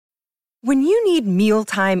When you need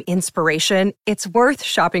mealtime inspiration, it's worth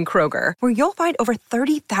shopping Kroger, where you'll find over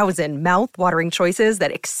 30,000 mouth-watering choices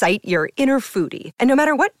that excite your inner foodie. And no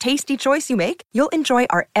matter what tasty choice you make, you'll enjoy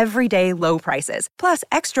our everyday low prices, plus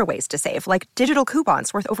extra ways to save, like digital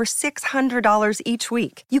coupons worth over $600 each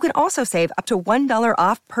week. You can also save up to $1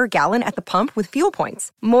 off per gallon at the pump with fuel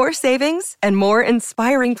points. More savings and more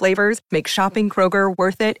inspiring flavors make shopping Kroger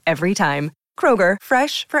worth it every time. Kroger,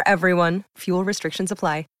 fresh for everyone. Fuel restrictions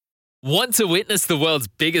apply. Want to witness the world's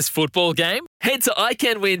biggest football game? Head to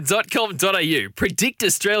iCanWin.com.au, predict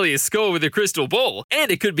Australia's score with a crystal ball, and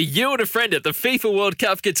it could be you and a friend at the FIFA World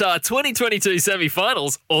Cup Qatar 2022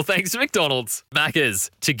 semi-finals, all thanks to McDonald's. Maccas,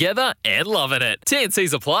 together and loving it.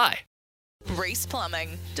 TNCs apply. Reese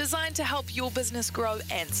Plumbing, designed to help your business grow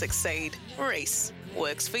and succeed. Reese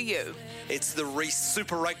works for you. It's the Reese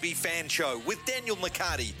Super Rugby Fan Show with Daniel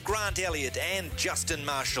McCarty, Grant Elliott and Justin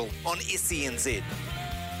Marshall on SENZ.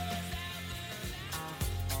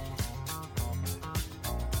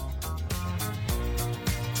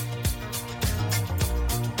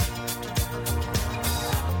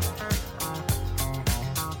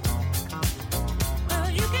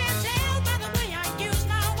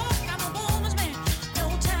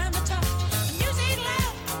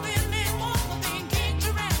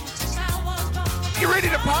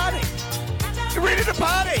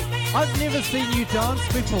 I've never seen you dance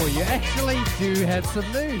before. You actually do have some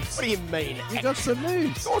moves. What do you mean? You got some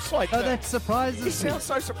moves. Of course I do. No, that surprises me. You sound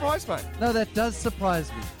so surprised, mate. No, that does surprise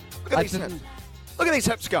me. Look at these hips. Look at these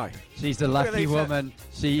hips go. She's a lucky woman.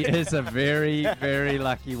 She is a very, very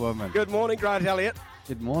lucky woman. Good morning, Grant Elliott.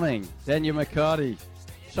 Good morning. Daniel McCarty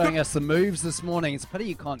showing us some moves this morning. It's a pity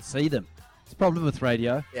you can't see them. It's a problem with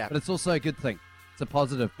radio, but it's also a good thing. It's a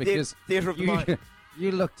positive because Theatre of the mind.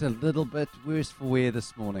 You looked a little bit worse for wear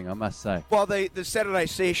this morning, I must say. Well, the Saturday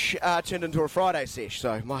sesh turned into a Friday sesh,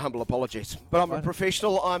 so my humble apologies. But I'm a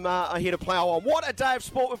professional. I'm here to plough on. What a day of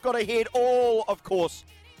sport we've got ahead. All, of course,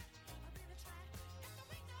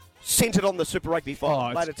 centred on the Super Rugby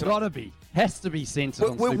final. Oh, it's got to be. Has to be centred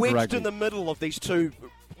on Super Rugby. We're wedged in the middle of these two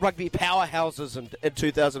rugby powerhouses in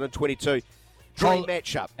 2022. Dream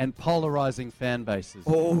matchup. And polarising fan bases.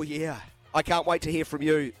 Oh, yeah. I can't wait to hear from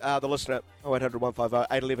you, the listener, 0800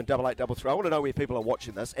 150 811 8833. I want to know where people are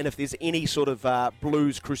watching this and if there's any sort of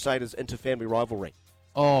Blues Crusaders inter-family rivalry.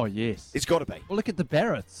 Oh, yes. It's got to be. Well, look at the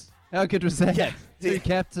Barretts. How good was that? Yeah. Two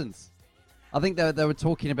captains. I think they were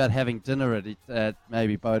talking about having dinner at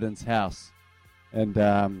maybe Bowden's house. And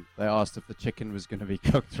they asked if the chicken was going to be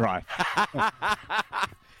cooked right.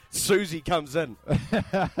 Susie comes in.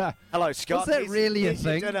 Hello, Scott. Was that really a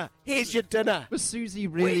thing? Here's your dinner. Was Susie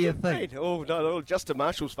really a thing? Oh, no, Justin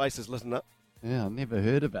Marshall's face is listening up. Yeah, I never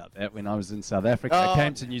heard about that when I was in South Africa. I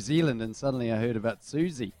came to New Zealand and suddenly I heard about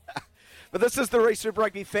Susie. But this is the Reese Super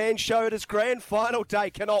Rugby Fan Show. It is grand final day.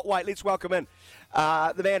 Cannot wait. Let's welcome in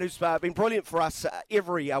the man who's been brilliant for us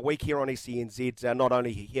every week here on SENZ, not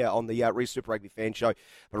only here on the Reese Super Rugby Fan Show,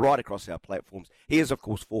 but right across our platforms. He is, of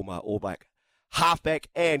course, former All Black halfback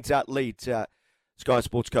and lead Sky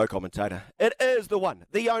Sports co-commentator. It is the one,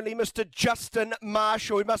 the only Mr. Justin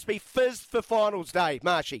Marshall. He must be fizzed for finals day.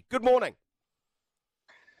 Marshy, good morning.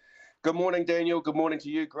 Good morning, Daniel. Good morning to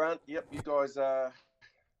you, Grant. Yep, you guys are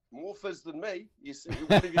more fizz than me.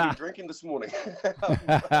 What have you been drinking this morning?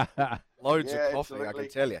 Loads of coffee, I can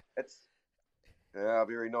tell you. Yeah,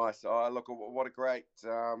 very nice. Look, what a great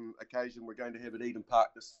occasion we're going to have at Eden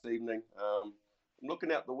Park this evening. I'm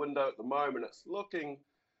looking out the window at the moment. It's looking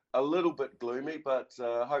a little bit gloomy, but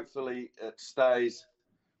hopefully it stays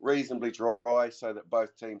reasonably dry so that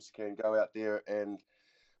both teams can go out there and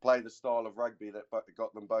play the style of rugby that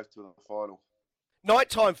got them both to the final.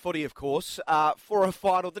 Nighttime footy, of course, for a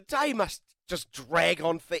final. The day must just drag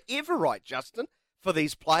on forever, right, Justin, for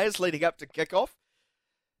these players leading up to kickoff?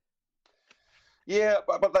 Yeah,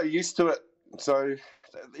 but they're used to it. So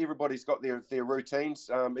everybody's got their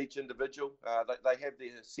routines, each individual. They have their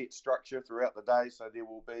set structure throughout the day, so there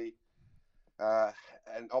will be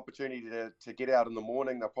an opportunity to get out in the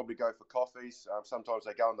morning. They'll probably go for coffees. Sometimes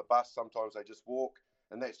they go on the bus, sometimes they just walk,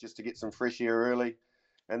 and that's just to get some fresh air early.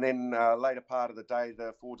 And then later part of the day,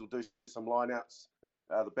 the forwards will do some line-outs.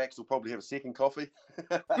 The backs will probably have a second coffee.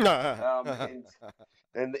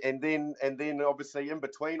 And then obviously in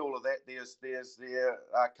between all of that, there's their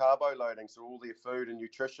carbo loading. So all their food and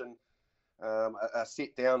nutrition are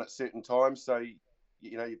set down at certain times. So,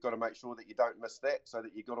 you've got to make sure that you don't miss that so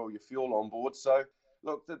that you've got all your fuel on board. So,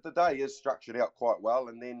 look, the day is structured out quite well.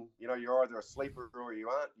 And then, you're either a sleeper or you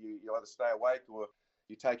aren't. You either stay awake or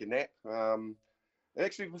you take a nap.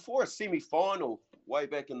 Actually, before a semi-final, way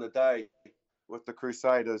back in the day with the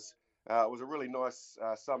Crusaders, It was a really nice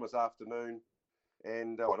summer's afternoon,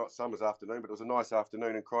 and well, not summer's afternoon, but it was a nice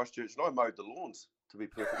afternoon in Christchurch, and I mowed the lawns, to be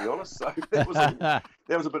perfectly honest. So that was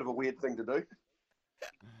a bit of a weird thing to do.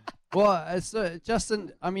 Well, so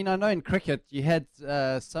Justin, I mean, I know in cricket you had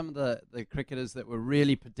some of the cricketers that were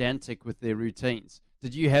really pedantic with their routines.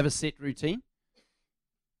 Did you have a set routine?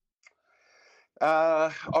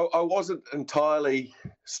 I wasn't entirely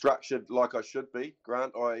structured like I should be,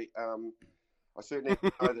 Grant. I certainly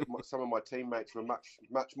know that some of my teammates were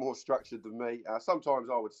much more structured than me. Sometimes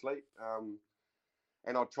I would sleep,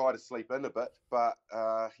 and I'd try to sleep in a bit, but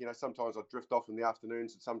sometimes I'd drift off in the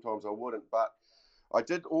afternoons, and sometimes I wouldn't. But I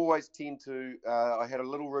did always tend to. I had a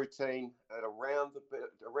little routine at around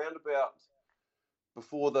about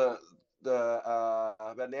before about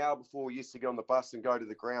an hour before we used to get on the bus and go to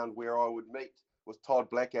the ground, where I would meet with Todd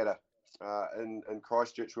Blackadder in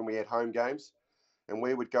Christchurch when we had home games, and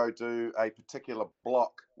we would go do a particular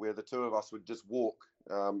block where the two of us would just walk,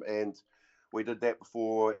 and we did that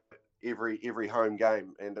before every home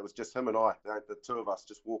game, and it was just him and I, the two of us,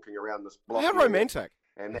 just walking around this block. How romantic!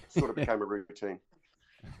 And that sort of became a routine.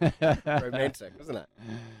 Romantic, isn't it?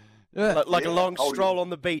 Like a long stroll on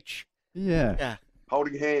the beach. Yeah.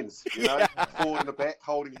 Holding hands, forward and the back,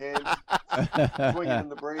 holding hands, swinging in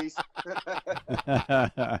the breeze.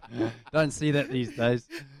 Don't see that these days.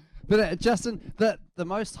 But Justin, the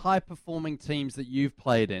most high-performing teams that you've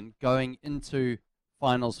played in going into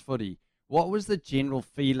finals footy, what was the general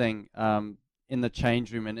feeling in the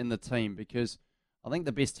change room and in the team? Because I think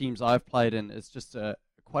the best teams I've played in is just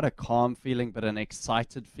quite a calm feeling, but an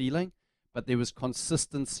excited feeling. But there was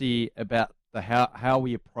consistency about how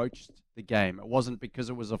we approached the game. It wasn't because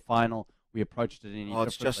it was a final we approached it any differently.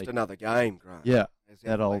 It's just another game, Grant. Yeah, As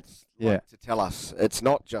that old. like to tell us it's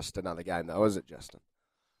not just another game, though, is it, Justin?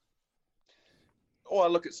 Oh,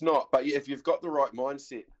 look, it's not. But if you've got the right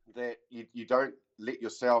mindset, that you don't let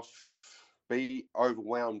yourself be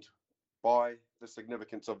overwhelmed by the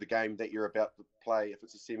significance of the game that you're about to play, if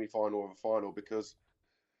it's a semi-final or a final, because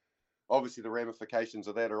obviously the ramifications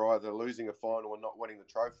of that are either losing a final and not winning the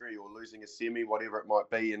trophy, or losing a semi, whatever it might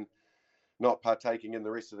be, and not partaking in the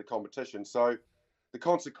rest of the competition. So the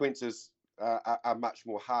consequences are much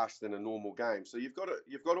more harsh than a normal game. So you've got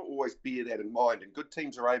to always bear that in mind, and good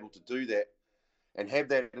teams are able to do that and have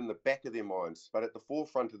that in the back of their minds. But at the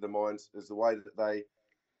forefront of their minds is the way that they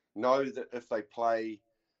know that if they play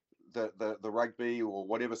the rugby or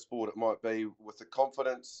whatever sport it might be with the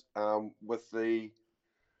confidence,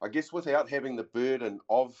 without having the burden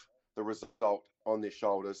of the result on their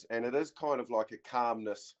shoulders. And it is kind of like a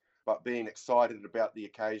calmness, but being excited about the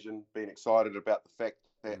occasion, being excited about the fact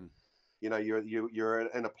that you're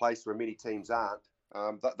in a place where many teams aren't.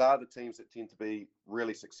 They are the teams that tend to be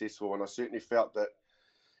really successful, and I certainly felt that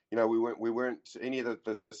we weren't any of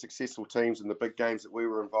the successful teams in the big games that we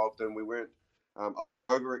were involved in. We weren't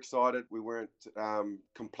overexcited. We weren't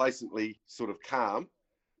complacently sort of calm,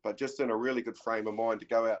 but just in a really good frame of mind to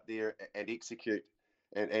go out there and execute,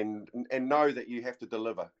 and know that you have to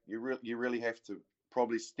deliver. You really have to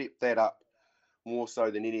probably step that up more so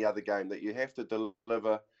than any other game, that you have to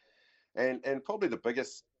deliver. And probably the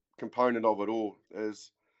biggest component of it all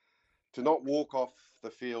is to not walk off the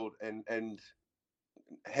field and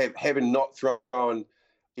having not thrown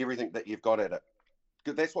everything that you've got at it.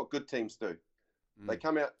 That's what good teams do. They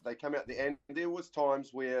come out there, and there was times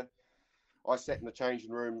where I sat in the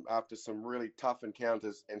changing room after some really tough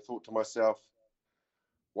encounters and thought to myself,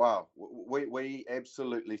 wow, we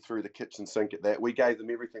absolutely threw the kitchen sink at that. We gave them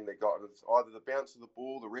everything they got. It's either the bounce of the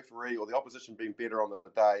ball, the referee, or the opposition being better on the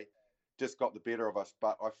day just got the better of us.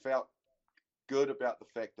 But I felt good about the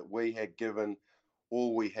fact that we had given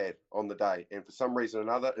all we had on the day. And for some reason or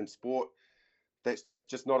another in sport, that's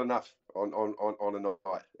just not enough on a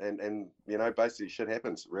night. And basically shit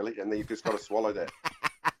happens, really. And then you've just got to swallow that.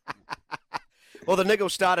 Well, the niggle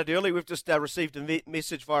started early. We've just received a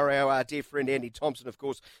message via our dear friend Andy Thompson, of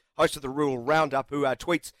course, host of the Rural Roundup, who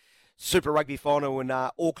tweets, Super Rugby final in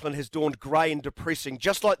Auckland has dawned grey and depressing,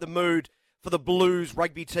 just like the mood for the Blues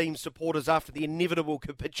rugby team supporters after the inevitable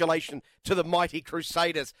capitulation to the mighty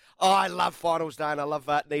Crusaders. Oh, I love finals day, and I love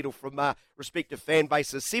Needle from respective fan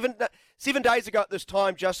bases. 7 days ago at this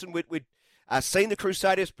time, Justin, we'd seen the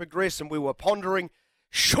Crusaders progress, and we were pondering,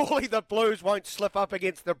 surely the Blues won't slip up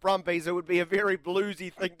against the Brumbies. It would be a very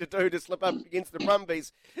bluesy thing to do, to slip up against the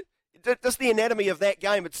Brumbies. Just the anatomy of that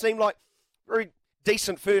game, it seemed like very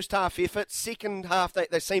decent first half effort. Second half,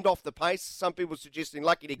 they seemed off the pace. Some people suggesting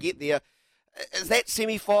lucky to get there. Is that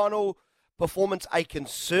semi-final performance a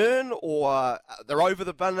concern, or they're over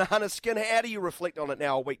the banana skin? How do you reflect on it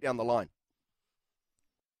now a week down the line?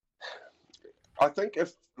 I think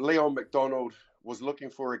if Leon McDonald was looking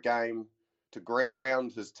for a game to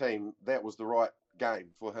ground his team, that was the right game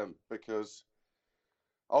for him, because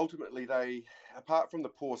ultimately they, apart from the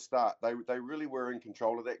poor start, they really were in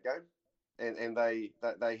control of that game, and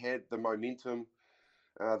they had the momentum.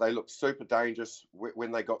 They looked super dangerous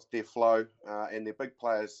when they got their flow, and their big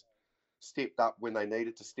players stepped up when they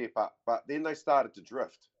needed to step up. But then they started to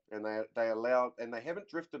drift, and they allowed, and they haven't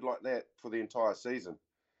drifted like that for the entire season,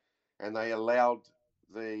 and they allowed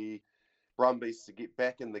the Brumbies to get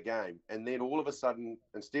back in the game. And then all of a sudden,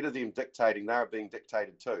 instead of them dictating, they were being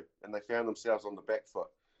dictated too, and they found themselves on the back foot.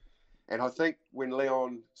 And I think when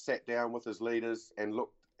Leon sat down with his leaders and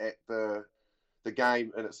looked at the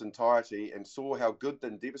game in its entirety and saw how good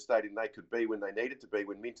and devastating they could be when they needed to be,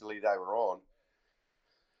 when mentally they were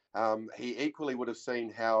on, he equally would have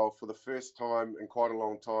seen how, for the first time in quite a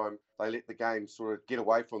long time, they let the game sort of get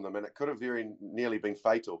away from them, and it could have very nearly been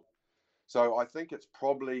fatal. So I think it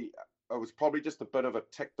was probably just a bit of a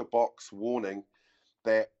tick-the-box warning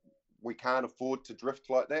that we can't afford to drift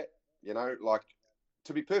like that. You know, like,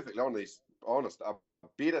 to be perfectly honest, a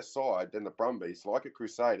better side than the Brumbies, like a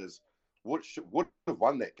Crusaders, would have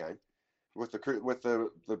won that game with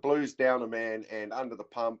the Blues down a man and under the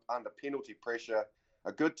pump, under penalty pressure.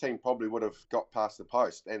 A good team probably would have got past the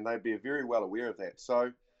post, and they'd be very well aware of that.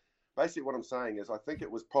 So basically what I'm saying is I think it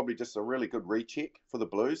was probably just a really good recheck for the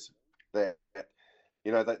Blues, that,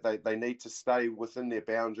 you know, they need to stay within their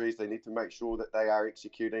boundaries. They need to make sure that they are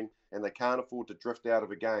executing, and they can't afford to drift out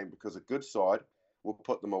of a game, because a good side will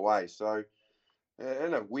put them away. So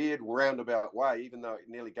in a weird roundabout way, even though it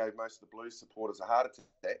nearly gave most of the Blues supporters a heart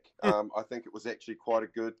attack, I think it was actually quite a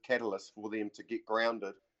good catalyst for them to get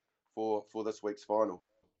grounded for this week's final.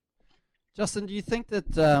 Justin, do you think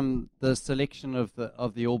that the selection of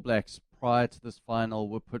the All Blacks prior to this final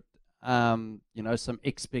would put some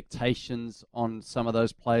expectations on some of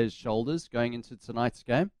those players' shoulders going into tonight's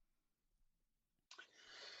game?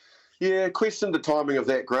 Yeah, question the timing of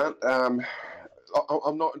that, Grant.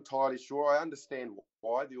 I'm not entirely sure. I understand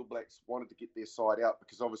why the All Blacks wanted to get their side out,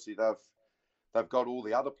 because obviously they've got all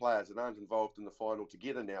the other players that aren't involved in the final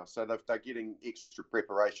together now, so they're getting extra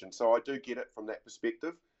preparation. So I do get it from that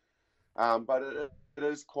perspective, but it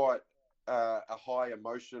is quite a high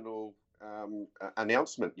emotional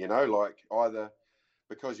announcement, you know, like either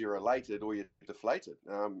because you're elated or you're deflated.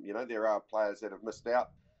 You know, there are players that have missed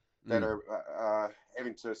out, that are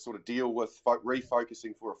having to sort of deal with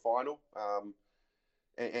refocusing for a final.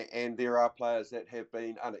 And there are players that have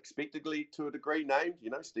been unexpectedly, to a degree, named,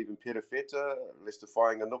 you know, Stephen Perofeta, Lester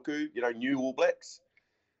Whainganuku, you know, new All Blacks,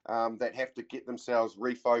 that have to get themselves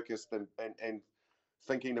refocused and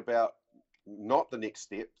thinking about not the next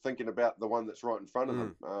step, thinking about the one that's right in front of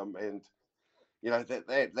them. And, you know,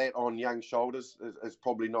 that on young shoulders is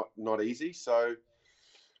probably not easy. So,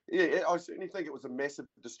 yeah, I certainly think it was a massive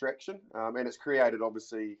distraction, and it's created,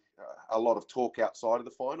 obviously, a lot of talk outside of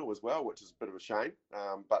the final as well, which is a bit of a shame,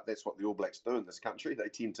 but that's what the All Blacks do in this country. They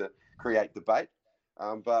tend to create debate,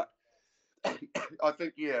 but I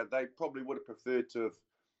think, yeah, they probably would have preferred to have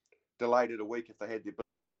delayed it a week if they had the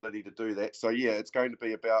ability to do that. So, yeah, it's going to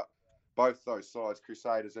be about both those sides,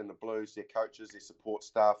 Crusaders and the Blues, their coaches, their support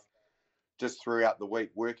staff, just throughout the week,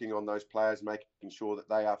 working on those players, making sure that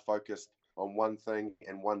they are focused on one thing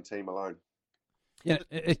and one team alone. Yeah,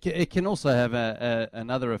 it can also have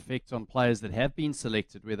another effect on players that have been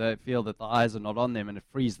selected, where they feel that the eyes are not on them, and it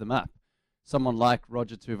frees them up. Someone like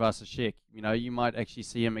Roger Tuivasa-Sheck, you know, you might actually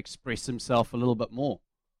see him express himself a little bit more.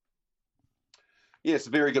 Yeah, it's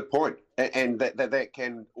a very good point. And that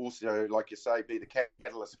can also, like you say, be the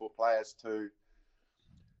catalyst for players to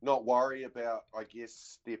not worry about, I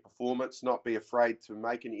guess, their performance, not be afraid to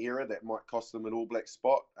make an error that might cost them an All Black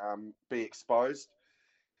spot, be exposed.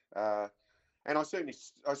 And I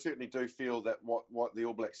certainly do feel that what the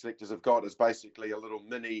All Black selectors have got is basically a little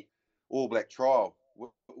mini All Black trial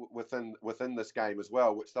within this game as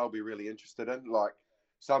well, which they'll be really interested in. Like,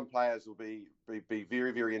 some players will be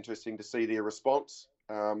very, very interesting to see their response.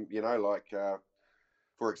 You know, like,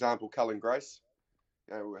 for example, Cullen Grace,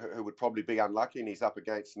 who would probably be unlucky, and he's up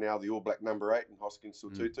against now the All Black number 8 and Hoskins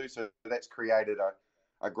Sotutu. So that's created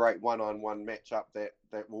a great one-on-one matchup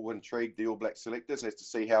that will intrigue the All Black selectors as to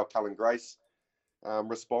see how Cullen Grace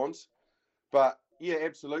responds. But yeah,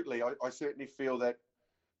 absolutely. I certainly feel that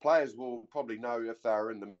players will probably know if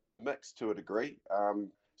they're in the mix to a degree.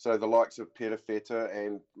 So the likes of Perofeta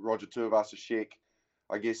and Roger Tuivasa-Sheck,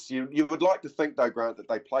 I guess you would like to think, though, Grant, that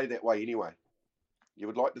they play that way anyway. You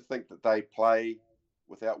would like to think that they play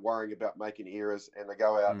without worrying about making errors, and they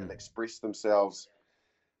go out and express themselves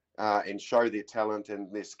and show their talent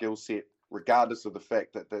and their skill set regardless of the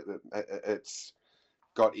fact that it's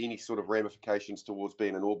got any sort of ramifications towards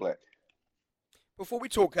being an All Black. Before we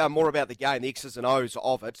talk more about the game, the X's and O's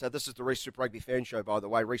of it, this is the Reece Super Rugby Fan Show, by the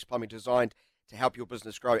way. Reece Plumbing, designed to help your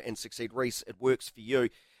business grow and succeed. Reece, it works for you.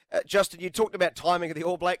 Justin, you talked about timing of the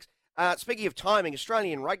All Blacks. Speaking of timing,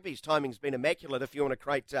 Australian rugby's timing's been immaculate if you want to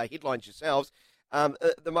create headlines yourselves.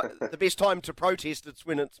 The best time to protest is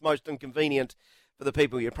when it's most inconvenient for the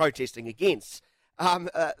people you're protesting against.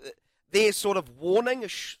 Their sort of warning, a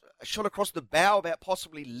shot across the bow about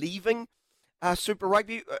possibly leaving Super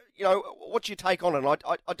Rugby. What's your take on it?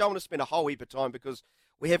 I don't want to spend a whole heap of time because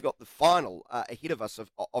we have got the final ahead of us,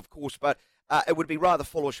 of course, but it would be rather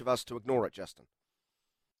foolish of us to ignore it, Justin.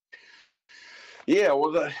 Yeah,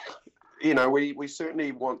 well, we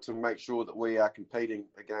certainly want to make sure that we are competing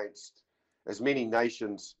against as many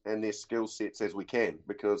nations and their skill sets as we can,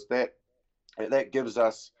 because that gives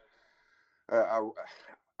us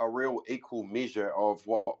a real equal measure of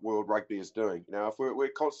what World Rugby is doing. Now, if we're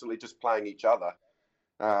constantly just playing each other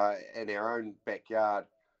in our own backyard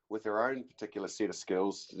with our own particular set of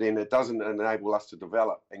skills, then it doesn't enable us to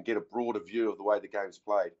develop and get a broader view of the way the game's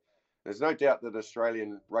played. There's no doubt that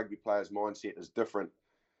Australian rugby players' mindset is different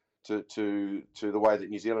to the way that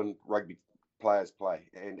New Zealand rugby players play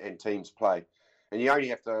and teams play. And you only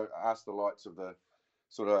have to ask the likes of the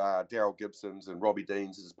sort of Daryl Gibsons and Robbie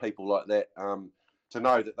Deans, people like that, to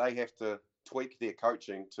know that they have to tweak their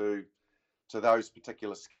coaching to those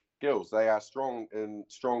particular skills. They are strong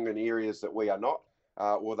in areas that we are not,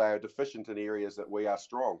 or they are deficient in areas that we are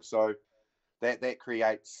strong. So that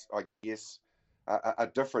creates, I guess, a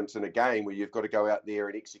difference in a game where you've got to go out there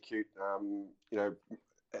and execute,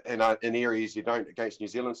 in areas you don't against New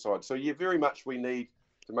Zealand side. So we need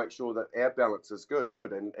to make sure that our balance is good.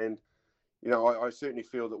 And I certainly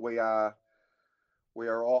feel that we are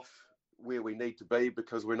off where we need to be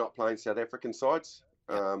because we're not playing South African sides.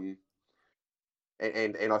 And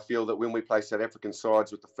I feel that when we play South African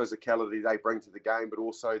sides with the physicality they bring to the game, but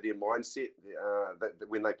also their mindset, that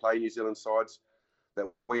when they play New Zealand sides,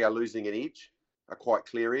 that we are losing an edge, a quite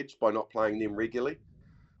clear edge, by not playing them regularly.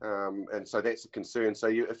 And so that's a concern. So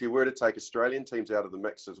if you were to take Australian teams out of the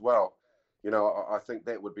mix as well, I think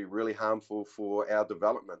that would be really harmful for our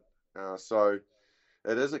development. So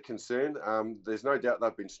it is a concern. There's no doubt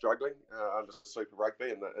they've been struggling under Super Rugby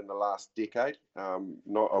in the last decade.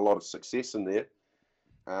 Not a lot of success in there.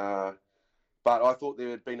 But I thought there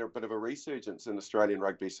had been a bit of a resurgence in Australian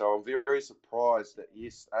rugby. So I'm very, very surprised that,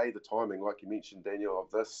 yes, A, the timing, like you mentioned, Daniel,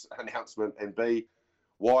 of this announcement, and B,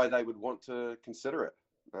 why they would want to consider it.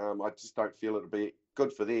 I just don't feel it'll be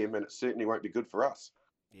good for them, and it certainly won't be good for us.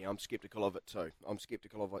 Yeah, I'm sceptical of it too.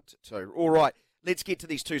 All right, let's get to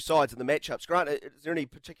these two sides and the matchups. Grant, is there any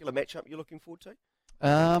particular matchup you're looking forward to?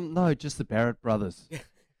 No, just the Barrett brothers.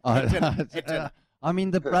 I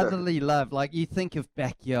mean, the brotherly love. Like, you think of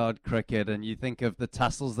backyard cricket and you think of the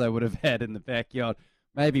tussles they would have had in the backyard.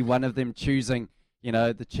 Maybe one of them choosing,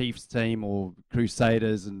 the Chiefs team or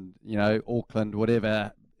Crusaders and, Auckland,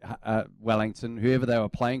 whatever, Wellington, whoever they were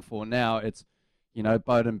playing for. Now it's,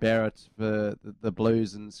 Beauden Barrett for the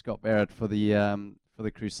Blues and Scott Barrett for the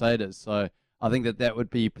Crusaders. So I think that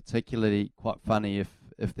would be particularly quite funny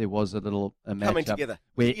if there was a match coming together.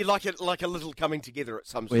 You like it like a little coming together at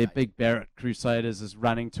some stage. Where Big Barrett Crusaders is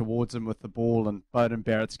running towards him with the ball, and Beauden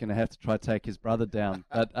Barrett's going to have to try to take his brother down.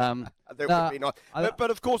 But that would be nice.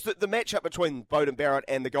 But of course, the matchup between Beauden Barrett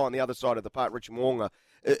and the guy on the other side of the park, Richard Mo'unga,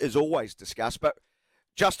 is always discussed. But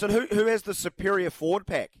Justin, who has the superior forward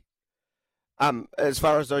pack? As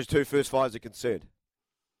far as those two first fives are concerned.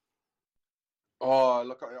 Oh,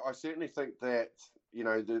 look, I certainly think that,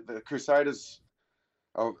 the Crusaders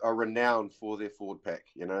are renowned for their forward pack.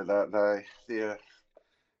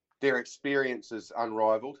 Their experience is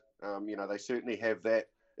unrivaled. They certainly have that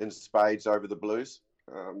in spades over the Blues.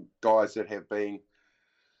 Guys that have been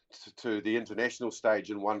to the international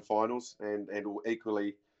stage and won finals and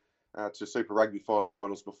equally to Super Rugby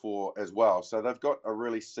finals before as well. So they've got a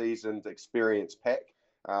really seasoned, experienced pack.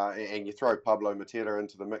 And you throw Pablo Matera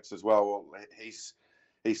into the mix as well. He's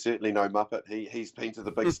certainly no muppet. He's been to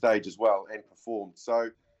the big stage as well and performed.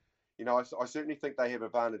 So, I certainly think they have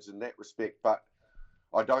advantage in that respect, but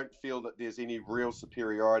I don't feel that there's any real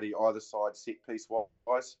superiority either side set piece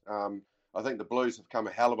wise. I think the Blues have come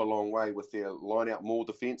a hell of a long way with their line out maul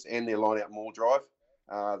defence and their line out maul drive.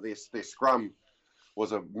 Their scrum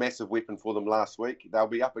was a massive weapon for them last week. They'll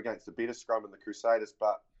be up against a better scrum in the Crusaders,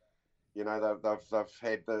 but they've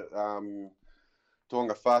had the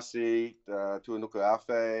Tonga Fasi, Tuanuku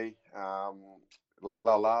Afe,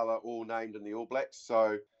 Lalala all named in the All Blacks.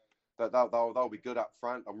 So but they'll be good up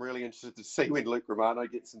front. I'm really interested to see when Luke Romano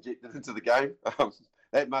gets injected into the game.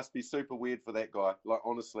 That must be super weird for that guy. Like,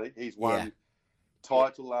 honestly, he's won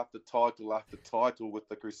title after title after title with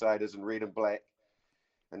the Crusaders in red and black.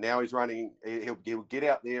 And now he's running, he'll get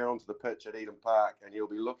out there onto the pitch at Eden Park and he'll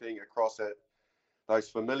be looking across at those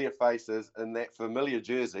familiar faces in that familiar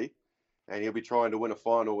jersey, and he'll be trying to win a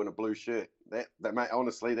final in a blue shirt. That mate,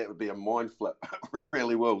 honestly, that would be a mind flip.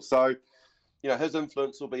 Really will. So, his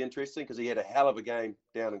influence will be interesting because he had a hell of a game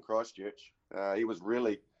down in Christchurch. He was a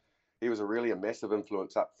really massive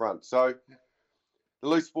influence up front. So the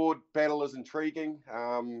loose forward battle is intriguing.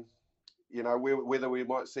 Whether we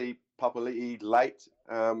might see Papali'i late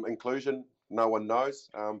inclusion, no one knows.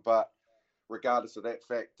 But regardless of that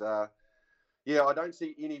fact, I don't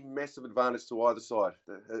see any massive advantage to either side.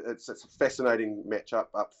 It's a fascinating matchup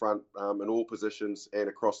up front in all positions and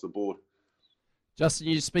across the board. Justin,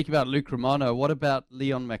 you speak about Luke Romano. What about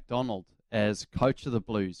Leon MacDonald as coach of the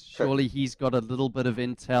Blues? Surely he's got a little bit of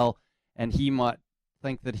intel and he might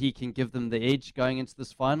think that he can give them the edge going into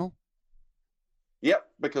this final? Yep,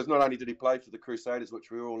 because not only did he play for the Crusaders,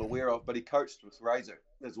 which we're all aware of, but he coached with Razor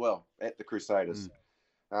as well at the Crusaders.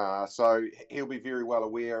 So he'll be very well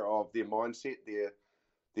aware of their mindset,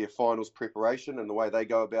 their finals preparation and the way they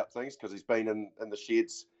go about things, because he's been in the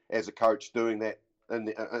sheds as a coach doing that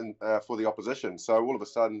for the opposition. So all of a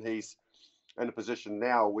sudden he's in a position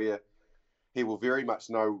now where he will very much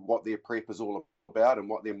know what their prep is all about and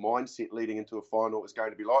what their mindset leading into a final is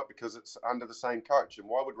going to be like, because it's under the same coach. And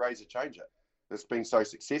why would Razor change it? It's been so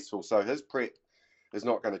successful. So his prep is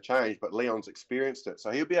not going to change, but Leon's experienced it.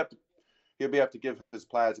 So he'll be able to give his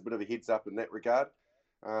players a bit of a heads up in that regard.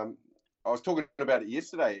 I was talking about it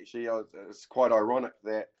yesterday, actually. It's quite ironic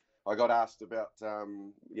that I got asked about,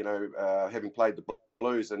 having played the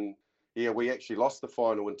Blues. And, we actually lost the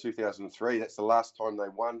final in 2003. That's the last time they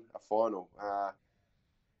won a final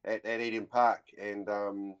at Eden Park. And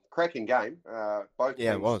cracking game. Both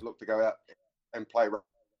teams looked to go out and play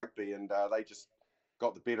rugby, and they just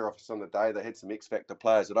got the better of us on the day. They had some X-Factor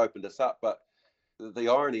players that opened us up. But the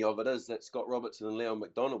irony of it is that Scott Robertson and Leon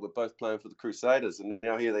MacDonald were both playing for the Crusaders, and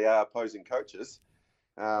now here they are opposing coaches.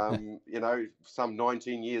 Some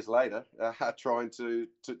 19 years later, trying to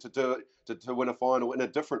win a final in a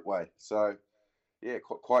different way. So,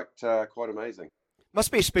 quite amazing.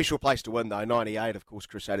 Must be a special place to win, though. 98, of course,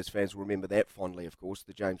 Crusaders fans will remember that fondly, of course,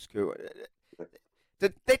 the James Cook.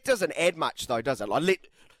 That doesn't add much, though, does it?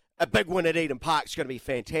 A big win at Eden Park is going to be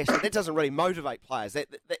fantastic. That doesn't really motivate players.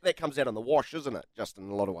 That comes out on the wash, isn't it, Justin,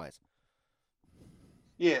 in a lot of ways?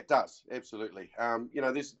 Yeah, it does. Absolutely.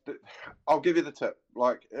 I'll give you the tip.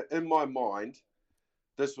 Like, in my mind,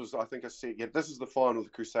 this was, I think I said, this is the final the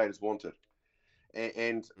Crusaders wanted.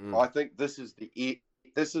 And I think this is the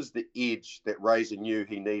edge that Razor knew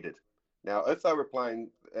he needed. Now, if they were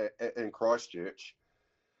playing in Christchurch,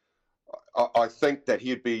 I think that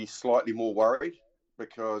he'd be slightly more worried,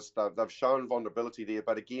 because they've shown vulnerability there.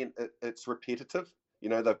 But again, it's repetitive.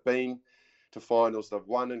 They've been to finals, they've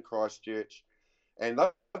won in Christchurch, and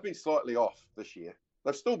they've been slightly off this year.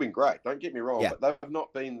 They've still been great, don't get me wrong, but they've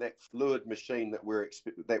not been that fluid machine that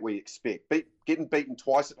we expect. Getting beaten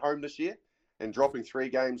twice at home this year and dropping 3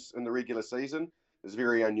 games in the regular season is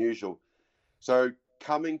very unusual. So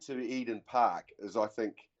coming to Eden Park is, I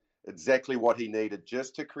think, exactly what he needed,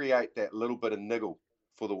 just to create that little bit of niggle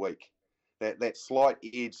for the week. That slight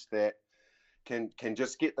edge that can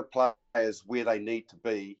just get the players where they need to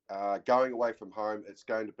be. Going away from home, it's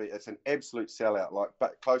an absolute sellout,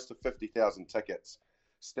 but close to 50,000 tickets.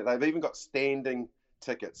 They've even got standing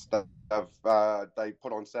tickets that they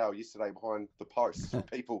put on sale yesterday behind the posts for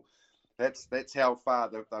people. That's how far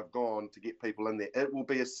they've gone to get people in there. It will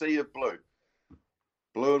be a sea of blue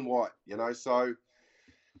and white. So.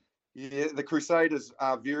 Yeah, the Crusaders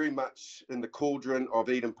are very much in the cauldron of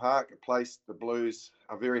Eden Park, a place the Blues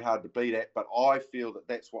are very hard to beat at. But I feel that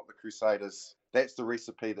that's what the Crusaders, that's the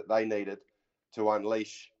recipe that they needed to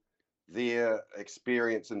unleash their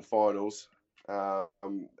experience in finals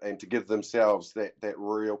and to give themselves that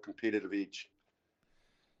real competitive edge.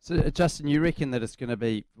 So, Justin, you reckon that it's going to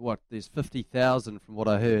be, there's 50,000 from what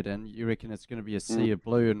I heard, and you reckon it's going to be a sea of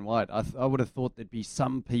blue and white. I would have thought there'd be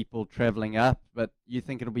some people travelling up, but you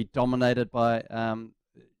think it'll be dominated by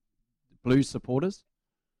Blues supporters?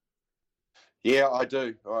 Yeah, I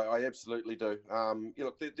do. I absolutely do.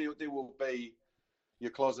 Look, there will be your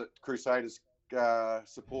closet Crusaders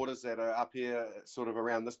supporters that are up here sort of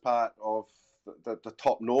around this part of the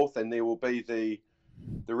top north, and there will be the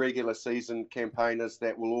regular season campaigners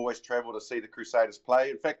that will always travel to see the Crusaders play.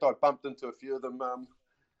 In fact, I bumped into a few of them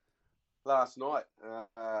last night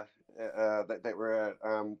that were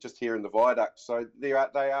just here in the viaduct. So they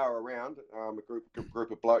are around a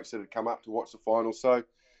group of blokes that had come up to watch the final. So,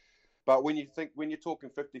 but when you're talking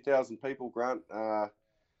 50,000 people, Grant,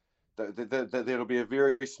 there'll be a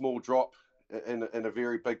very small drop in a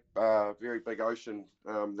very big ocean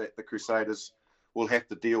that the Crusaders will have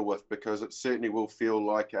to deal with, because it certainly will feel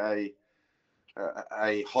like a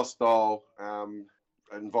hostile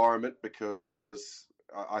environment, because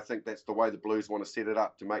I think that's the way the Blues want to set it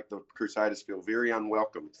up, to make the Crusaders feel very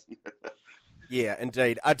unwelcome. Yeah,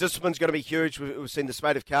 indeed. Discipline's going to be huge. We've seen the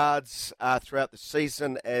spate of cards throughout the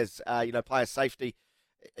season as, player safety,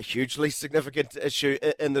 a hugely significant issue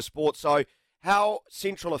in the sport. So how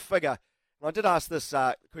central a figure, and I did ask this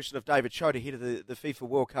question of David Choate ahead of the FIFA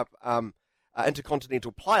World Cup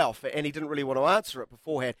Intercontinental Playoff, and he didn't really want to answer it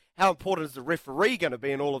beforehand. How important is the referee going to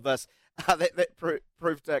be in all of this? That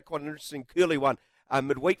proved quite an interesting curly one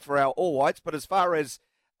midweek for our All Whites. But as far as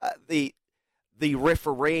the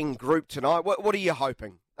refereeing group tonight, what are you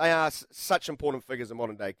hoping? They are such important figures in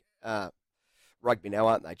modern day rugby now,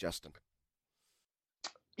 aren't they, Justin?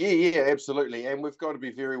 Yeah, absolutely. And we've got to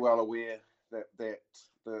be very well aware that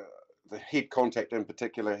the head contact in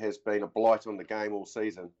particular has been a blight on the game all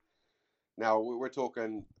season. Now we're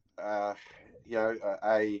talking, a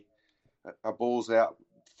balls out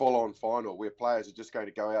full-on final where players are just going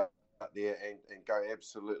to go out there and go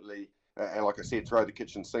absolutely, and like I said, throw the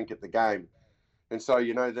kitchen sink at the game. And so,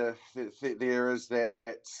 there is that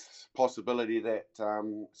possibility that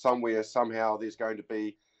somewhere, somehow, there's going to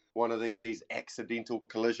be one of these accidental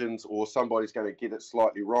collisions, or somebody's going to get it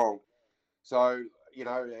slightly wrong. So,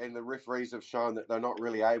 and the referees have shown that they're not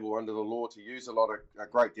really able under the law to use a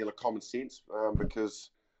great deal of common sense, because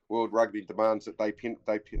World Rugby demands that they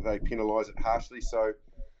penalise it harshly. So,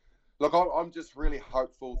 look, I'm just really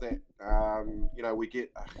hopeful that, we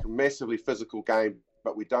get a massively physical game,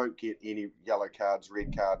 but we don't get any yellow cards,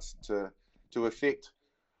 red cards to affect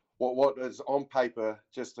what is on paper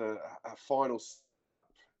just a final,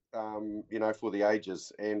 for the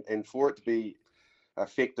ages, and for it to be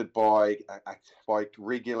affected by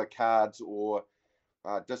regular cards or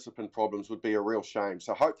discipline problems would be a real shame.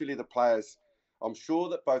 So hopefully the players, I'm sure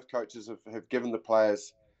that both coaches have given the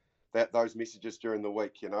players those messages during the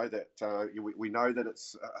week, that we know that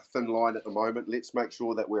it's a thin line at the moment. Let's make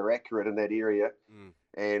sure that we're accurate in that area,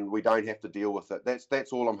 and we don't have to deal with it.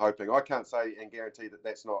 That's all I'm hoping. I can't say and guarantee that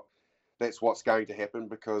that's what's going to happen,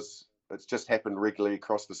 because it's just happened regularly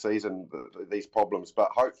across the season, these problems.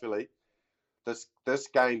 But hopefully this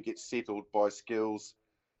game gets settled by skills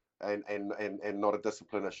and not a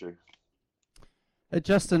discipline issue.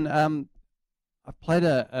 Justin, I've played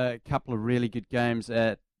a couple of really good games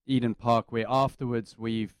at Eden Park, where afterwards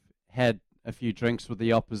we've had a few drinks with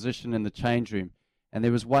the opposition in the change room, and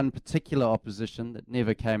there was one particular opposition that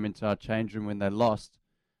never came into our change room when they lost,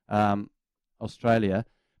 Australia.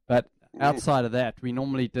 But outside of that, we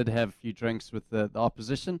normally did have a few drinks with the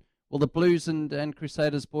opposition. Will the Blues and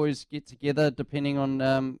Crusaders boys get together depending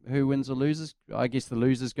on who wins or loses? I guess the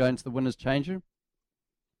losers go into the winners' change room.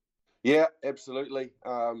 Yeah, absolutely,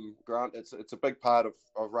 Grant. It's a big part of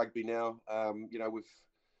rugby now.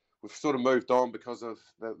 We've sort of moved on because of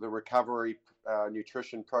the recovery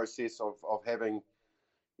nutrition process of having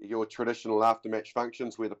your traditional aftermatch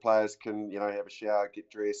functions where the players can, have a shower, get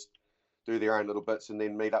dressed, do their own little bits, and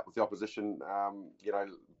then meet up with the opposition, a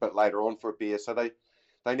bit later on for a beer. So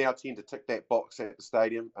they now tend to tick that box at the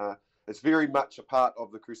stadium. It's very much a part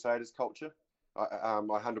of the Crusaders culture. I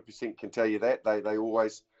 100% can tell you that. They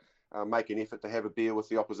always make an effort to have a beer with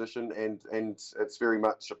the opposition, and it's very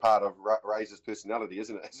much a part of Razor's personality,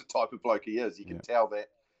 isn't it? As a type of bloke he is. You can tell that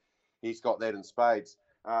he's got that in spades.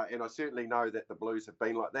 And I certainly know that the Blues have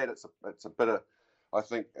been like that. It's a bit of, I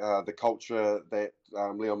think, the culture that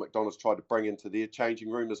Leon McDonald's tried to bring into their changing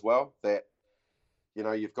room as well, that,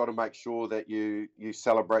 you've got to make sure that you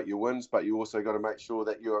celebrate your wins, but you also got to make sure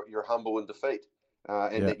that you're humble in defeat,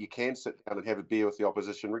 and that you can sit down and have a beer with the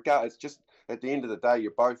opposition. It's just, at the end of the day,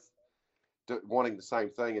 you're both wanting the same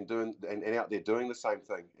thing and doing and out there doing the same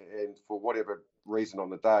thing, and for whatever reason on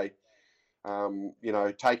the day,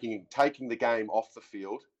 taking the game off the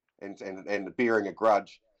field and bearing a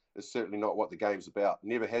grudge is certainly not what the game's about.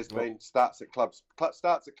 Never has been. Starts at club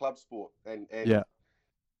sport, and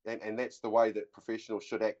that's the way that professionals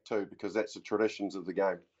should act too, because that's the traditions of the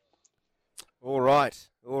game. All right.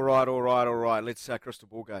 Let's crystal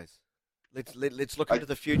ball gaze. Let's look into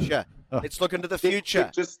the future. Let's look into the future.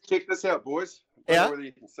 Just check this out, boys. I don't know whether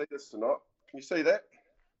you can see this or not. Can you see that?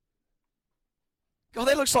 God,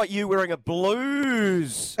 that looks like you wearing a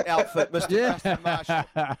Blues outfit, Mr. Justin Marshall.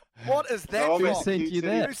 What is that No, from? Who sent you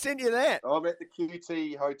that? Who sent you that? I'm at the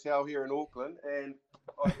QT Hotel here in Auckland, and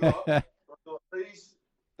I thought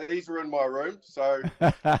these are in my room. So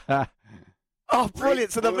Oh,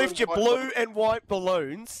 brilliant. So they've blue left and you white blue and white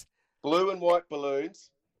balloons. blue and white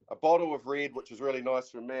balloons, a bottle of red, which is really nice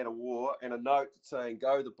for a man of war, and a note saying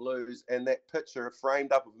 "Go the Blues," and that picture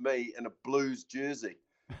framed up of me in a Blues jersey.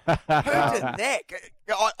 Who did that?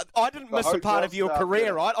 I didn't The miss a part hotel of your staff career, did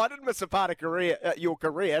it. right? I didn't miss a part of your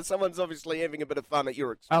career. Someone's obviously having a bit of fun at your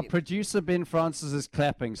Our expense. producer Ben Francis is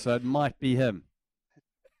clapping, so it might be him.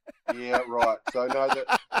 Yeah, right. So no,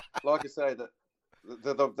 that, like I say,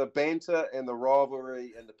 the banter and the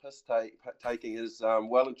rivalry and the piss taking is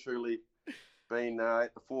well and truly been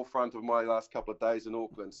at the forefront of my last couple of days in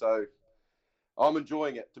Auckland. So I'm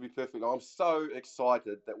enjoying it, to be perfectly. I'm so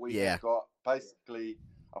excited that we have got basically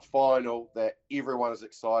a final that everyone is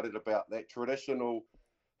excited about. That traditional,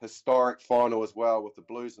 historic final as well with the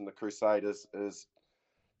Blues and the Crusaders is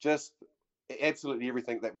just absolutely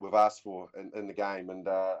everything that we've asked for in the game. And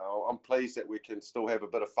I'm pleased that we can still have a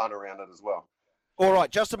bit of fun around it as well. All right,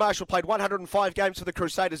 Justin Marshall played 105 games for the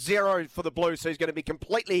Crusaders, 0 for the Blues, so he's going to be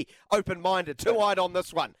completely open-minded, two-eyed on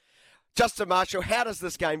this one. Justin Marshall, how does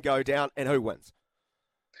this game go down and who wins?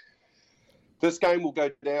 This game will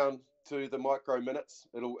go down to the micro minutes.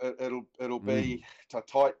 It'll be a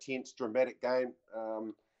tight, tense, dramatic game.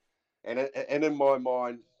 And in my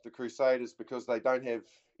mind, the Crusaders, because they don't have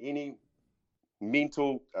any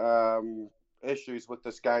mental issues with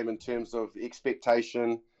this game in terms of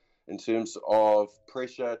expectation, in terms of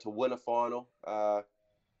pressure to win a final, I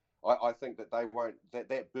think that they won't.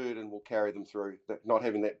 That burden will carry them through. That not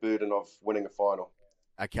having that burden of winning a final.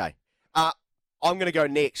 Okay, I'm going to go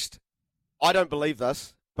next. I don't believe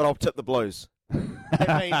this, but I'll tip the Blues.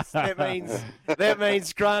 That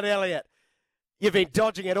means Grant Elliott. You've been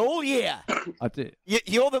dodging it all year. I did.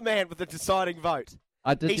 You're the man with the deciding vote.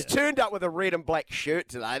 I did. He's turned up with a red and black shirt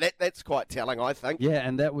today. That's quite telling, I think. Yeah,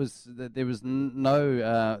 and there was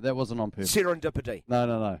no that wasn't on purpose. Serendipity.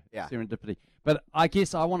 No. Yeah. Serendipity. But I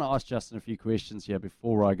guess I want to ask Justin a few questions here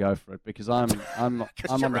before I go for it because I'm on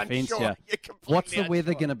the fence here. What's the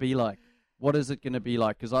weather going to be like? What is it going to be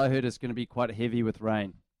like? Because I heard it's going to be quite heavy with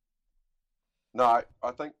rain. No,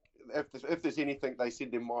 I think if there's anything, they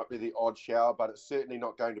said there might be the odd shower, but it's certainly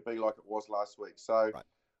not going to be like it was last week. So right.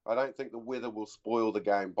 I don't think the weather will spoil the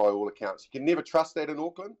game by all accounts. You can never trust that in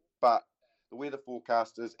Auckland, but the weather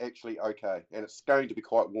forecast is actually okay, and it's going to be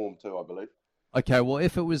quite warm too, I believe. Okay, well,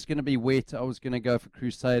 if it was going to be wet, I was going to go for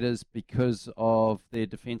Crusaders because of their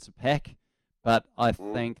defensive pack. But I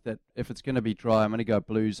think that if it's going to be dry, I'm going to go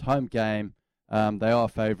Blues. Home game. They are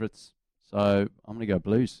favourites, so I'm going to go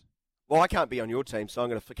Blues. Well, I can't be on your team, so I'm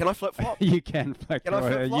going to... Can I flip-flop? You can flip-flop. Can I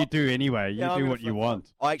flip-flop? You do anyway. Yeah, you do what you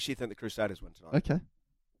want. I actually think the Crusaders win tonight. Okay.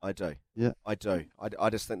 I do. Yeah. I do. I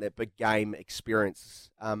just think that big game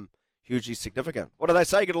experience hugely significant. What do they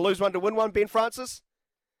say? You're going to lose one to win one, Ben Francis?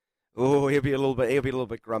 Oh, he'll be a little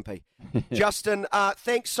bit grumpy. Justin,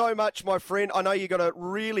 thanks so much, my friend. I know you've got a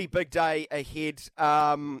really big day ahead.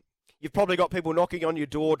 You've probably got people knocking on your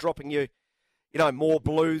door, dropping you, more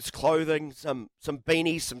Blues clothing, some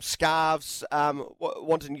beanies, some scarves,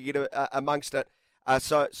 wanting you to get amongst it.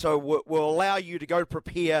 So we'll allow you to go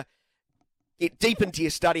prepare, get deep into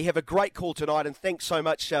your study, have a great call tonight, and thanks so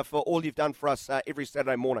much for all you've done for us every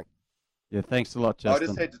Saturday morning. Yeah, thanks a lot,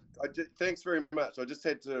 Justin. Thanks very much. I just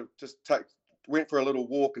had to went for a little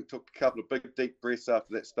walk and took a couple of big, deep breaths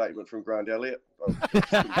after that statement from Grant Elliott.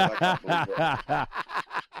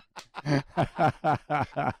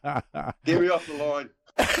 Get me off the line.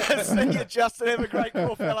 See you, Justin. Have a great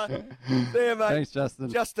call, fella. See you, mate. Thanks, Justin.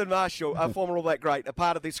 Justin Marshall, former All Black great, a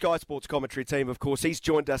part of the Sky Sports commentary team, of course. He's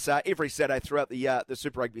joined us every Saturday throughout the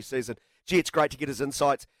Super Rugby season. Gee, it's great to get his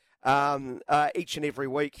insights each and every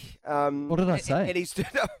week. What did I say? And he's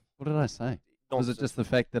what did I say? Was it just the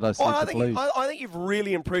fact that I said I the Blues? I think you've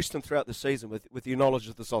really impressed him throughout the season with your knowledge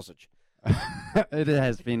of the sausage. It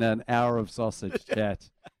has been an hour of sausage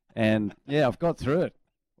chat. And, yeah, I've got through it.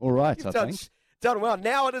 All right, You've I think. Done well.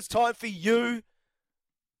 Now it is time for you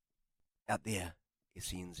out there,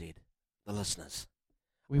 SENZ, the listeners.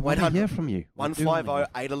 We want to hear from you.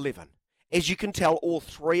 150-811. As you can tell, all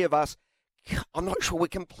three of us, I'm not sure we're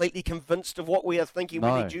completely convinced of what we are thinking.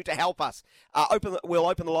 No. We need you to help us. We'll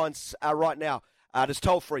open the lines right now. It is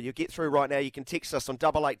toll free. You get through right now. You can text us on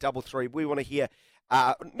 8833. We want to hear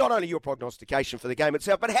not only your prognostication for the game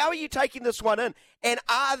itself, but how are you taking this one in? And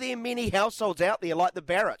are there many households out there like the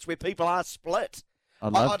Barretts where people are split?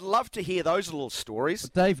 I'd love to hear those little stories.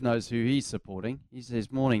 Dave knows who he's supporting. He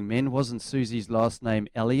says, "Morning, men. Wasn't Susie's last name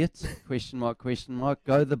Elliot? Question mark, question mark.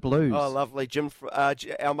 Go the Blues." Oh, lovely.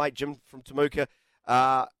 Our mate Jim from Temuka.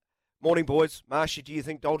 Morning, boys. Marsha, do you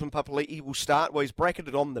think Dalton Papali'i will start? Well, he's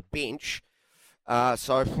bracketed on the bench.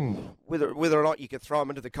 So whether or not you could throw him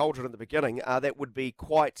into the cauldron at the beginning, that would be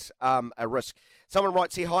quite a risk. Someone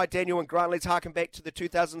writes here, "Hi, Daniel and Grant. Let's harken back to the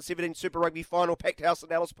 2017 Super Rugby final. Packed house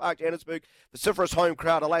in Ellis Park, Johannesburg. Vociferous home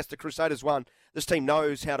crowd. Alas, the Crusaders won. This team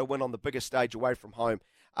knows how to win on the biggest stage away from home.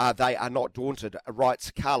 They are not daunted,"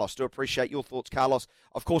 writes Carlos. Do appreciate your thoughts, Carlos.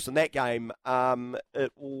 Of course, in that game, someone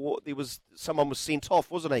was sent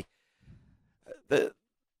off, wasn't he? The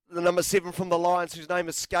number 7 from the Lions, whose name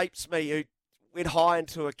escapes me, who went high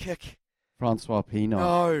into a kick. Francois Pienaar.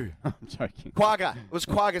 No. I'm joking. Quagga. It was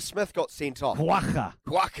Quagga Smith got sent off.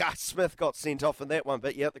 Quagga Smith got sent off in that one.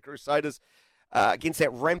 But, yeah, the Crusaders, against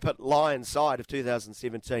that rampant Lions side of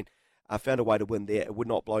 2017, found a way to win there. It would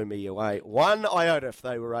not blow me away one iota if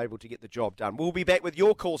they were able to get the job done. We'll be back with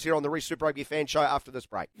your calls here on the Reece Super Rugby Fan Show after this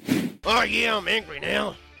break. Oh, yeah, I'm angry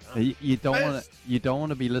now. You don't want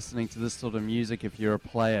to be listening to this sort of music if you're a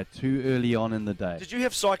player too early on in the day. Did you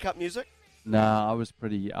have psych up music? No,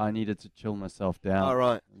 I needed to chill myself down. All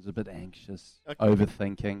right. I was a bit anxious, Okay.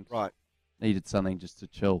 overthinking. Right. Needed something just to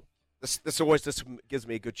chill. This always gives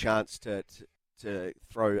me a good chance to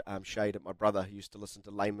throw shade at my brother who used to listen to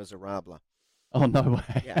Les Miserables. Oh, no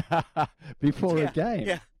way. Yeah. Before a game?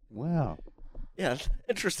 Yeah. Wow. Yeah,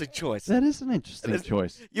 interesting choice. That is an interesting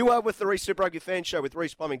choice. You are with the Reece Super Rugby Fan Show with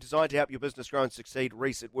Reece Plumbing, designed to help your business grow and succeed.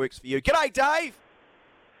 Reece, it works for you. G'day, Dave.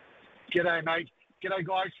 G'day, mate. G'day,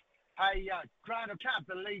 guys. Hey, Grant, I can't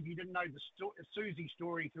believe you didn't know the Susie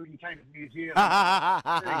story till you came to New Zealand.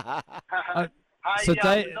 So, Hey,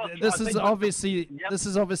 Dave, look, this I is think- obviously Yep. this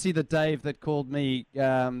is obviously the Dave that called me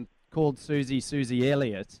called Susie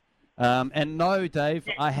Elliott. And no, Dave,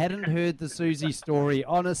 I hadn't heard the Susie story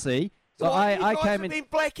honestly. So Well, I you guys came have in. been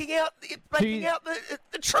blacking out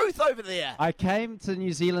the truth over there. I came to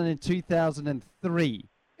New Zealand in 2003.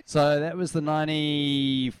 So that was the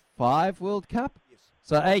 95 World Cup.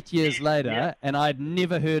 So 8 years later, and I'd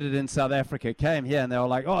never heard it in South Africa. Came here and they were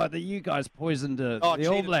like, "Oh, you guys poisoned the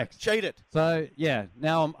All Blacks." Cheated. So yeah,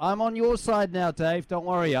 now I'm on your side now, Dave. Don't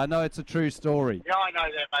worry, I know it's a true story. Yeah, I know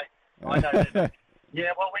that, mate. I know that.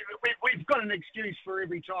 Yeah, well, we've got an excuse for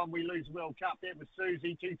every time we lose World Cup. That was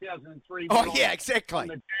Susie, 2003. Oh, yeah, exactly. On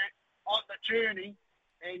the journey,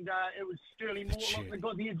 and it was Sterling Morlock that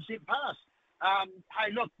got the intercept pass.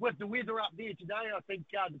 Hey, look, with the weather up there today, I think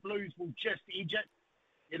the Blues will just edge it.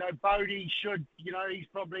 You know, Bodie should, he's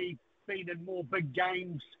probably been in more big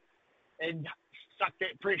games and sucked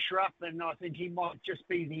that pressure up, and I think he might just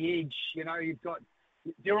be the edge.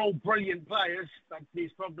 They're all brilliant players, but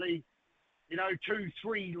there's probably, 2,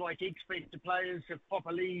 3 like X-Factor players. If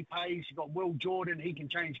Papali'i pays, you've got Will Jordan, he can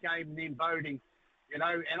change game, and then Bodie, and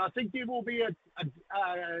I think there will be a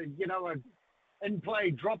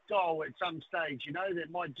in-play drop goal at some stage, that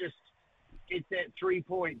might just get that 3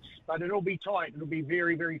 points, but it'll be tight. It'll be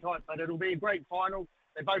very, very tight, but it'll be a great final.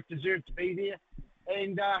 They both deserve to be there.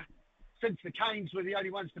 And since the Canes were the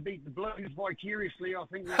only ones to beat the Blues vicariously, I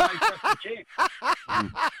think they'll make us the champ.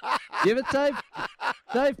 Give it, Dave.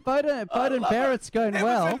 Dave, Bowden Barrett's going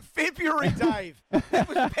well. That was in February, Dave. That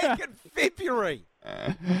was back in February.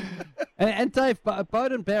 And Dave,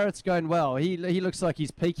 Bowden Barrett's going well. He looks like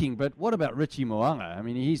he's peaking, but what about Richie Mo'unga? I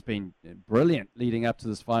mean, he's been brilliant leading up to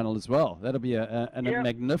this final as well. That'll be a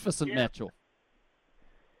magnificent matchup.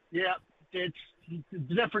 Yeah, the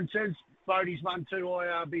difference is Bodie's won 2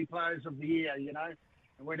 IRB Players of the Year, and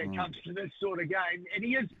when it comes to this sort of game, and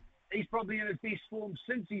he's probably in his best form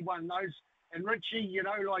since he won those. And Richie,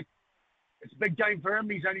 it's a big game for him.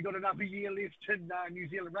 He's only got another year left in New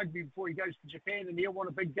Zealand rugby before he goes to Japan, and he'll want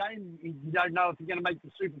a big game. You don't know if he's going to make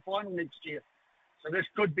the Super Final next year. So this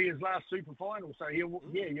could be his last Super Final. So you're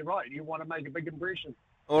right. He'll want to make a big impression.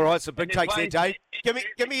 All right, so big takes there, Dave. Give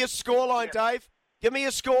me a scoreline, Dave. Give me a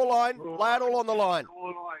scoreline. Lay it all on the line.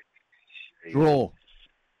 Draw.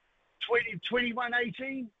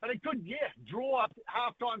 21-18, but it could, draw up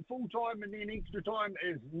half-time, full-time, and then extra time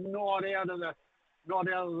is not out of the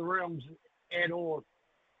realms at all.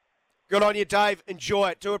 Good on you, Dave. Enjoy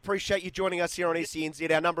it. Do appreciate you joining us here on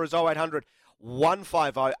SENZ. Our number is 0800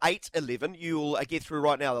 150 811. You'll get through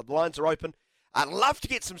right now. The lines are open. I'd love to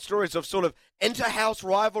get some stories of sort of inter-house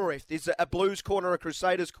rivalry. If there's a Blues corner, a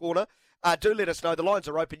Crusaders corner, do let us know. The lines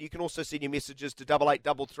are open. You can also send your messages to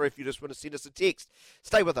 8833 if you just want to send us a text.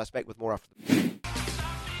 Stay with us. Back with more after the...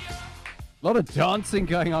 A lot of dancing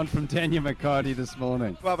going on from Daniel McCarty this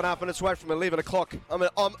morning. 12.5 minutes away from 11 o'clock.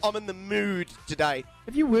 I'm in the mood today.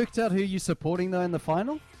 Have you worked out who you're supporting, though, in the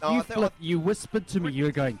final? No, You whispered to me, you're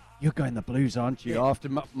going the Blues, aren't you? Yeah. After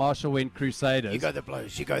Marshall went Crusaders. You go the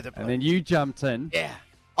Blues. And then you jumped in. Yeah.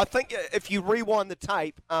 I think if you rewind the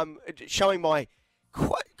tape, showing my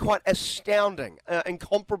quite astounding,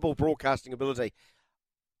 incomparable broadcasting ability,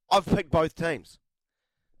 I've picked both teams.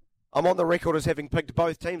 I'm on the record as having picked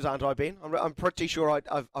both teams, aren't I, Ben? I'm pretty sure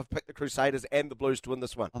I've picked the Crusaders and the Blues to win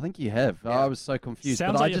this one. I think you have. Yeah. I was so confused.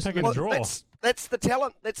 Sounds but like I just you're picking a draw. That's the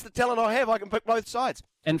talent. That's the talent I have. I can pick both sides.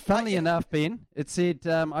 And funnily enough, Ben, it said,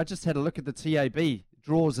 I just had a look at the TAB.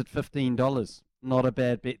 Draws at $15. Not a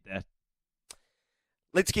bad bet there.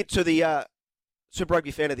 Let's get to the Super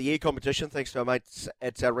Rugby Fan of the Year competition. Thanks to our mates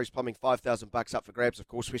at Reece Plumbing, $5,000 up for grabs. Of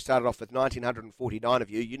course, we started off with 1,949 of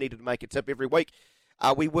you. You needed to make a tip every week.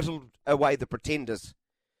 We whittled away the pretenders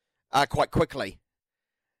quite quickly.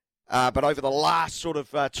 But over the last sort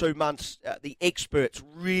of 2 months, the experts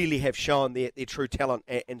really have shown their true talent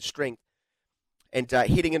and strength. And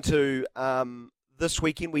heading into this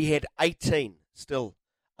weekend, we had 18 still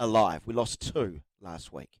alive. We lost 2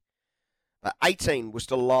 last week. But 18 were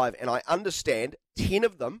still alive, and I understand 10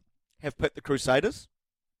 of them have picked the Crusaders.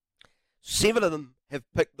 7 of them have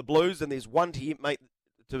picked the Blues, and there's 1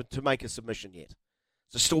 to make a submission yet.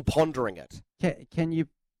 So still pondering it. Can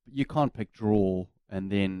you can't pick draw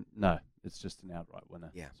and then no, it's just an outright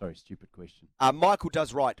winner. Yeah. Sorry, stupid question. Michael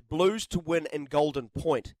does right. Blues to win in Golden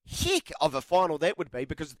Point. Heck of a final that would be,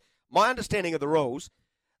 because my understanding of the rules,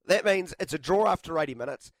 that means it's a draw after 80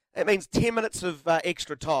 minutes. That means 10 minutes of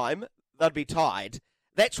extra time, they'd be tied.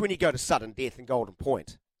 That's when you go to sudden death in Golden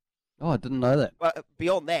Point. Oh, I didn't know that. Well,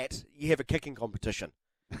 beyond that, you have a kicking competition.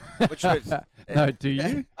 Which was, no, do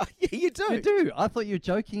you? Yeah, you do. You do. I thought you were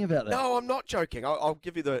joking about that. No, I'm not joking. I'll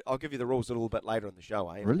give you the rules a little bit later in the show,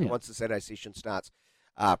 Brilliant. Once the Saturday session starts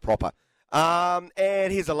proper. And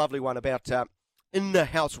here's a lovely one about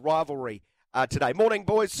in-the-house rivalry today. Morning,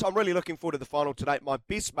 boys. I'm really looking forward to the final today. My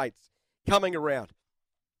best mate's coming around.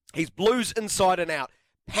 He's Blues inside and out.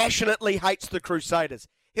 Passionately hates the Crusaders.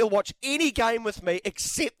 He'll watch any game with me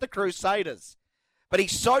except the Crusaders. But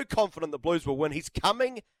he's so confident the Blues will win, he's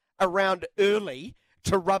coming around early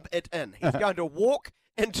to rub it in. He's going to walk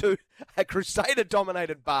into a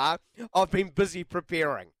Crusader-dominated bar. I've been busy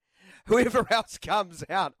preparing. Whoever else comes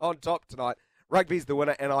out on top tonight, Rugby's the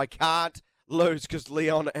winner, and I can't lose because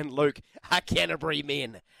Leon and Luke are Canterbury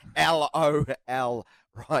men. LOL,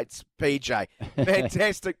 writes PJ.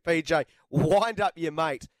 Fantastic, PJ. Wind up your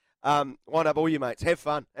mate. Wind up all your mates. Have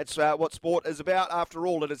fun. That's what sport is about. After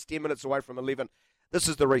all, it is 10 minutes away from 11. This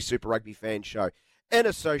is the Reece Super Rugby Fan Show in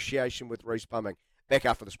association with Reece Plumbing. Back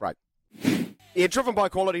after this break. Yeah, driven by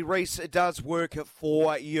quality, Reece does work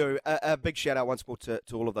for you. A big shout out once more to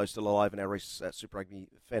all of those still alive in our Reece Super Rugby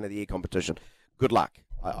Fan of the Year competition. Good luck.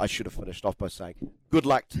 I should have finished off by saying good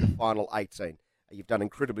luck to the final 18. You've done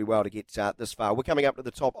incredibly well to get this far. We're coming up to the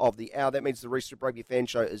top of the hour. That means the Reece Super Rugby Fan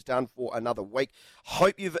Show is done for another week.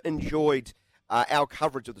 Hope you've enjoyed our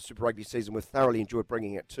coverage of the Super Rugby season. We've thoroughly enjoyed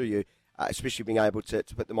bringing it to you. Especially being able to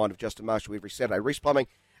put the mind of Justin Marshall every Saturday. Reece Plumbing,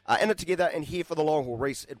 in it together and here for the long haul.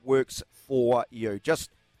 Reece, it works for you.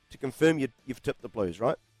 Just to confirm, you've tipped the Blues,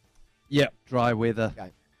 right? Yep, dry weather.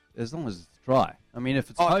 Okay. As long as it's dry. I mean,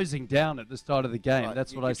 if it's hosing down at the start of the game, right.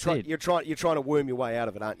 that's what I said. You're trying to worm your way out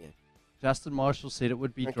of it, aren't you? Justin Marshall said it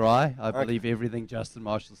would be dry. I believe everything Justin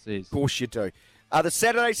Marshall says. Of course you do. The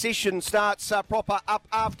Saturday session starts proper up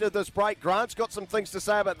after this break. Grant's got some things to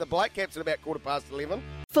say about the Black Caps at about 11:15.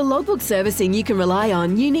 For logbook servicing you can rely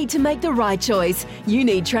on, you need to make the right choice. You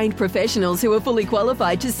need trained professionals who are fully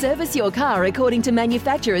qualified to service your car according to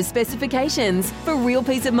manufacturer's specifications. For real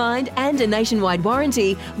peace of mind and a nationwide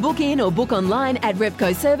warranty, book in or book online at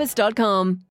repcoservice.com.